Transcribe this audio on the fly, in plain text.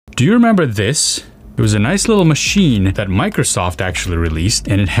Do you remember this? It was a nice little machine that Microsoft actually released,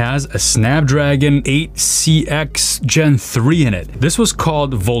 and it has a Snapdragon 8CX Gen 3 in it. This was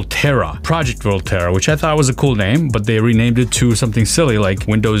called Volterra, Project Volterra, which I thought was a cool name, but they renamed it to something silly like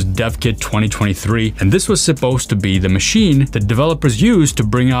Windows Dev Kit 2023. And this was supposed to be the machine that developers used to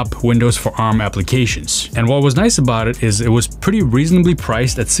bring up Windows for ARM applications. And what was nice about it is it was pretty reasonably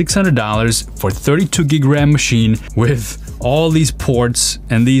priced at $600 for 32 gig RAM machine with all these ports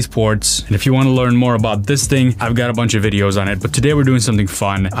and these ports. And if you want to learn more about this thing, I've got a bunch of videos on it, but today we're doing something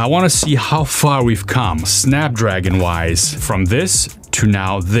fun. I want to see how far we've come Snapdragon wise from this to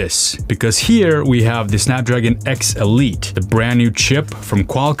now this, because here we have the Snapdragon X Elite, the brand new chip from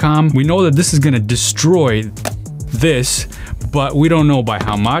Qualcomm. We know that this is going to destroy this, but we don't know by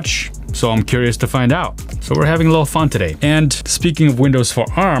how much. So I'm curious to find out. So we're having a little fun today. And speaking of Windows for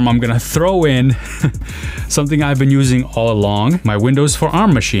ARM, I'm gonna throw in something I've been using all along, my Windows for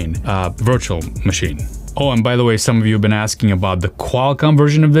ARM machine, virtual machine. Oh, and by the way, some of you have been asking about the Qualcomm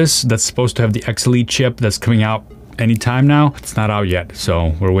version of this that's supposed to have the X Elite chip that's coming out anytime now. It's not out yet,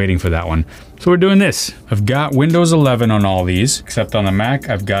 so we're waiting for that one. So we're doing this. I've got Windows 11 on all these, except on the Mac,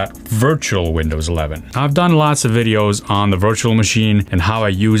 I've got virtual Windows 11. I've done lots of videos on the virtual machine and how I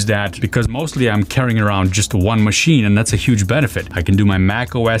use that, because mostly I'm carrying around just one machine, and that's a huge benefit. I can do my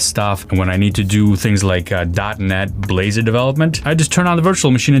Mac OS stuff, and when I need to do things like .NET Blazor development, I just turn on the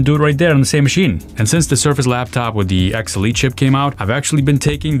virtual machine and do it right there on the same machine. And since the Surface laptop with the X Elite chip came out, I've actually been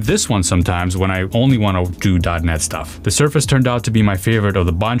taking this one sometimes when I only want to do .NET stuff. The Surface turned out to be my favorite of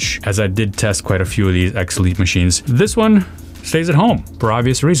the bunch, as I did test quite a few of these X Elite machines. This one stays at home for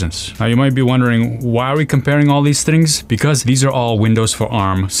obvious reasons. Now you might be wondering, why are we comparing all these things? Because these are all Windows for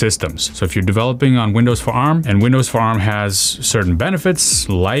ARM systems. So if you're developing on Windows for ARM, and Windows for ARM has certain benefits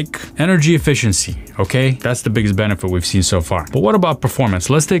like energy efficiency, okay? That's the biggest benefit we've seen so far. But what about performance?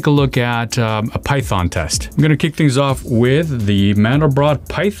 Let's take a look at a Python test. I'm gonna kick things off with the Mandelbrot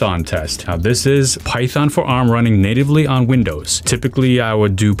Python test. Now this is Python for ARM running natively on Windows. Typically I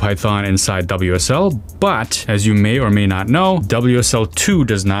would do Python inside WSL, but as you may or may not know, WSL 2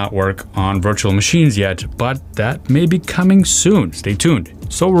 does not work on virtual machines yet, but that may be coming soon. Stay tuned.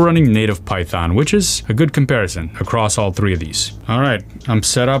 So we're running native Python, which is a good comparison across all three of these. All right, I'm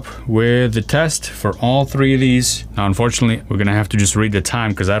set up with the test for all three of these. Now, unfortunately, we're gonna have to just read the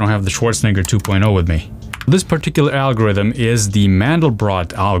time because I don't have the Schwarzenegger 2.0 with me. This particular algorithm is the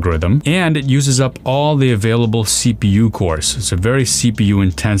Mandelbrot algorithm, and it uses up all the available CPU cores. It's a very CPU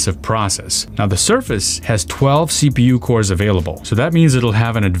intensive process. Now the Surface has 12 CPU cores available, so that means it'll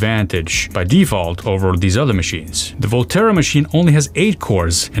have an advantage by default over these other machines. The Volterra machine only has 8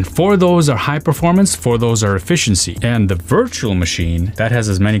 cores, and 4 of those are high performance, 4 of those are efficiency. And the virtual machine, that has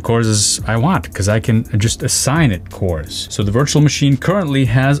as many cores as I want, because I can just assign it cores. So the virtual machine currently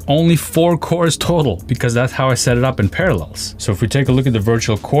has only 4 cores total, because that's how I set it up in parallels. So if we take a look at the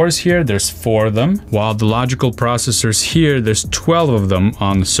virtual cores here, there's 4 of them, while the logical processors here, there's 12 of them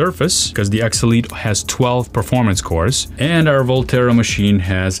on the Surface, because the X Elite has 12 performance cores, and our Volterra machine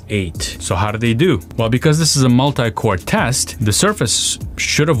has 8. So how did they do? Well, because this is a multi-core test, the Surface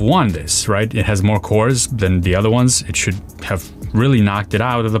should have won this, right? It has more cores than the other ones. It should have really knocked it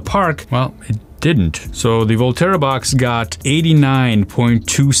out of the park. Well, it didn't. So the Volterra box got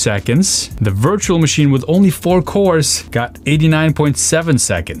 89.2 seconds. The virtual machine with only 4 cores got 89.7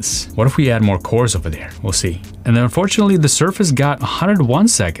 seconds. What if we add more cores over there? We'll see. And then unfortunately the Surface got 101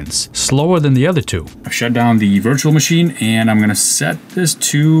 seconds, slower than the other two. I've shut down the virtual machine and I'm gonna set this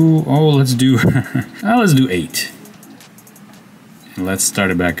to, let's do 8. And let's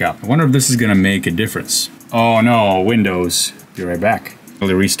start it back up. I wonder if this is gonna make a difference. Oh no, Windows. Be right back.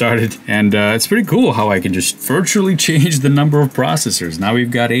 Restarted, and it's pretty cool how I can just virtually change the number of processors. Now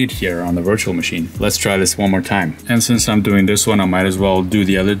we've got 8 here on the virtual machine. Let's try this one more time. And since I'm doing this one, I might as well do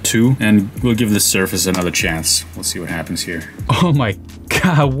the other 2, and we'll give the Surface another chance. We'll see what happens here. Oh my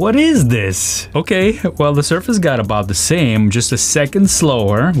God, what is this? Okay, well, the Surface got about the same, just a second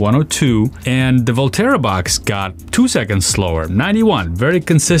slower, 102, and the Volterra box got 2 seconds slower, 91, very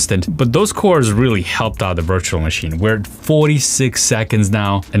consistent. But those cores really helped out the virtual machine. We're at 46 seconds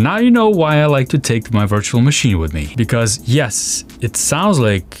now, and now you know why I like to take my virtual machine with me. Because yes, it sounds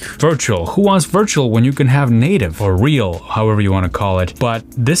like virtual. Who wants virtual when you can have native or real, however you want to call it? But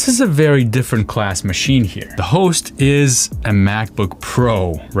this is a very different class machine here. The host is a MacBook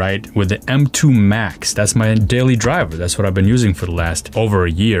Pro, right? With the M2 Max. That's my daily driver. That's what I've been using for the last over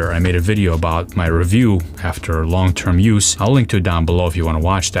a year. I made a video about my review after long-term use. I'll link to it down below if you want to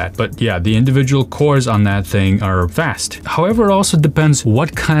watch that. But yeah, the individual cores on that thing are fast. However, it also depends knows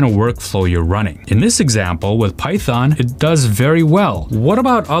what kind of workflow you're running. In this example with Python, it does very well. What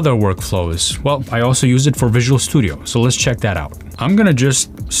about other workflows? Well, I also use it for Visual Studio, so let's check that out. I'm gonna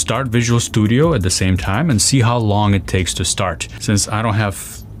just start Visual Studio at the same time and see how long it takes to start. Since I don't have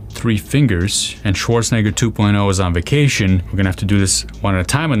 3 fingers and Schwarzenegger 2.0 is on vacation, we're gonna have to do this one at a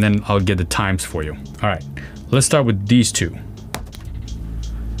time and then I'll get the times for you. All right, let's start with these 2.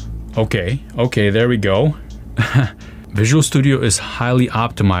 Okay, there we go. Visual Studio is highly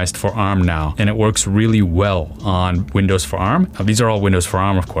optimized for ARM now, and it works really well on Windows for ARM. Now, these are all Windows for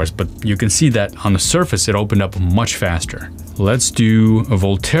ARM, of course, but you can see that on the Surface, it opened up much faster. Let's do a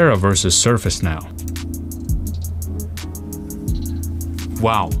Volterra versus Surface now.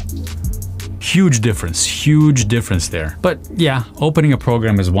 Wow. Huge difference there. But yeah, opening a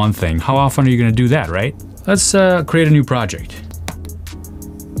program is one thing. How often are you gonna do that, right? Let's create a new project.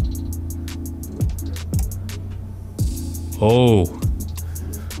 Oh,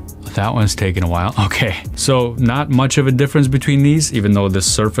 that one's taking a while. Okay, so not much of a difference between these, even though the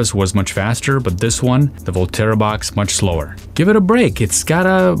Surface was much faster, but this one, the Volterra box, much slower. Give it a break. It's got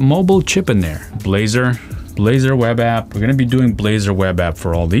a mobile chip in there. Blazor web app. We're gonna be doing Blazor web app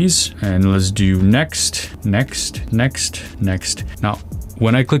for all these. And let's do next. Now,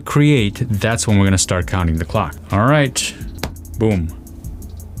 when I click create, that's when we're gonna start counting the clock. All right, boom.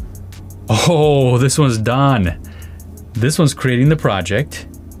 Oh, this one's done. This one's creating the project,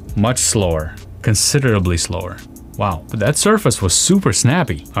 much slower, considerably slower. Wow, but that Surface was super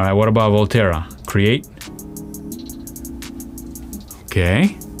snappy. All right, what about Volterra? Create.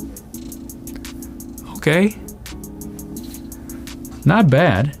 Okay. Not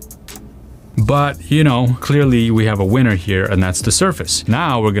bad. But, you know, clearly we have a winner here, and that's the Surface.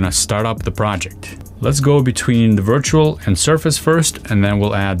 Now we're gonna start up the project. Let's go between the virtual and Surface first, and then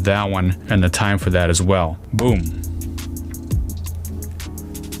we'll add that one and the time for that as well. Boom.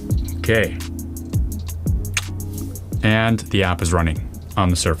 Okay. And the app is running on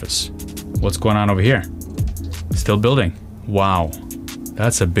the Surface. What's going on over here? Still building. Wow,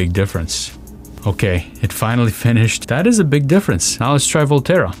 that's a big difference. Okay, it finally finished. That is a big difference. Now let's try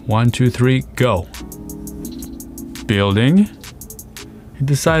Volterra. 1, 2, 3, go. Building. It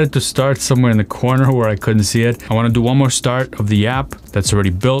decided to start somewhere in the corner where I couldn't see it. I want to do one more start of the app that's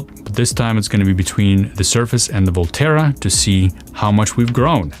already built, but this time it's going to be between the Surface and the Volterra to see how much we've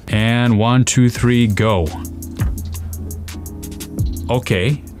grown. And 1, 2, 3, go.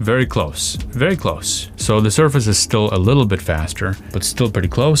 Okay, very close, very close. So the Surface is still a little bit faster, but still pretty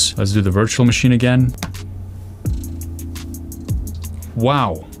close. Let's do the virtual machine again.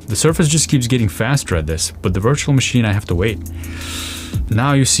 Wow, the Surface just keeps getting faster at this, but the virtual machine I have to wait.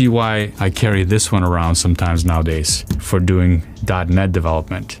 Now you see why I carry this one around sometimes nowadays for doing .NET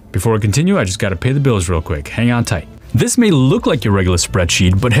development. Before I continue, I just gotta pay the bills real quick. Hang on tight. This may look like your regular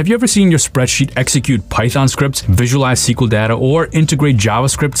spreadsheet, but have you ever seen your spreadsheet execute Python scripts, visualize SQL data, or integrate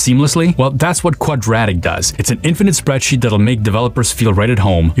JavaScript seamlessly? Well, that's what Quadratic does. It's an infinite spreadsheet that'll make developers feel right at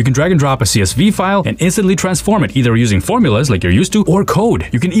home. You can drag and drop a CSV file and instantly transform it, either using formulas like you're used to, or code.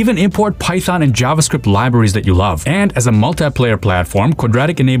 You can even import Python and JavaScript libraries that you love. And as a multiplayer platform,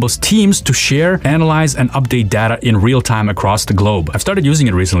 Quadratic enables teams to share, analyze, and update data in real time across the globe. I've started using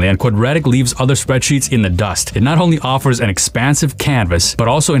it recently, and Quadratic leaves other spreadsheets in the dust. It not only offers an expansive canvas, but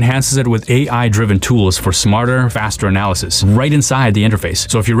also enhances it with AI-driven tools for smarter, faster analysis right inside the interface.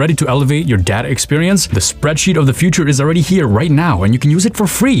 So if you're ready to elevate your data experience, the spreadsheet of the future is already here right now, and you can use it for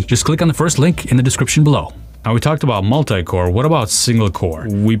free. Just click on the first link in the description below. Now we talked about multi-core, what about single core?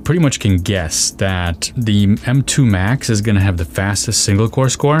 We pretty much can guess that the M2 Max is gonna have the fastest single core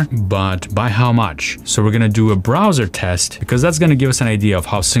score, but by how much? So we're gonna do a browser test because that's gonna give us an idea of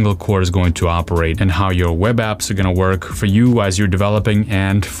how single core is going to operate and how your web apps are gonna work for you as you're developing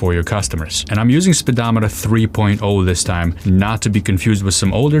and for your customers. And I'm using Speedometer 3.0 this time, not to be confused with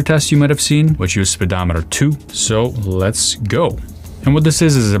some older tests you might have seen, which use Speedometer 2. So let's go. And what this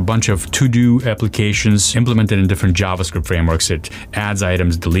is a bunch of to-do applications implemented in different JavaScript frameworks. It adds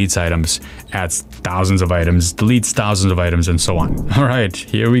items, deletes items, adds thousands of items, deletes thousands of items, and so on. All right,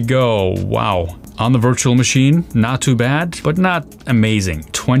 here we go. Wow. On the virtual machine, not too bad, but not amazing.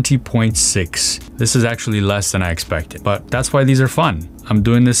 20.6. This is actually less than I expected, but that's why these are fun. I'm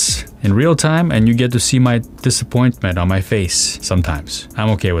doing this in real time, and you get to see my disappointment on my face sometimes.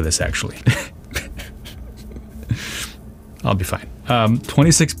 I'm okay with this, actually. I'll be fine.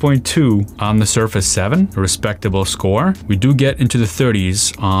 26.2 on the Surface 7, a respectable score. We do get into the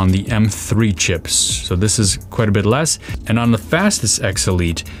 30s on the M3 chips, so this is quite a bit less. And on the fastest X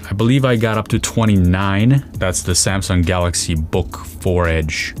Elite, I believe I got up to 29. That's the Samsung Galaxy Book 4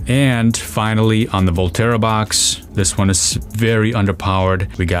 Edge. And finally, on the Volterra box, This one is very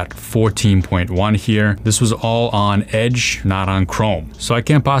underpowered. We got 14.1 here. This was all on Edge, not on Chrome. So I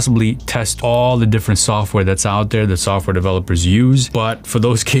can't possibly test all the different software that's out there that software developers use. But for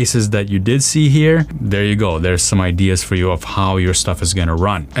those cases that you did see here, there you go. There's some ideas for you of how your stuff is gonna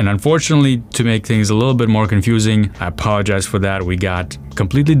run. And unfortunately, to make things a little bit more confusing, I apologize for that. We got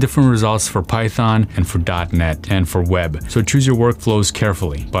completely different results for Python and for .NET and for web. So choose your workflows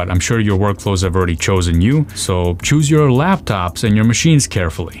carefully, but I'm sure your workflows have already chosen you. So choose your laptops and your machines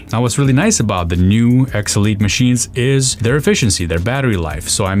carefully. Now, what's really nice about the new X Elite machines is their efficiency, their battery life.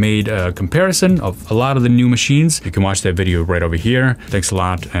 So I made a comparison of a lot of the new machines. You can watch that video right over here. Thanks a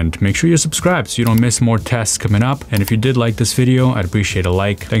lot, and make sure you're subscribed so you don't miss more tests coming up. And if you did like this video, I'd appreciate a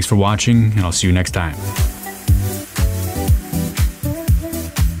like. Thanks for watching, and I'll see you next time.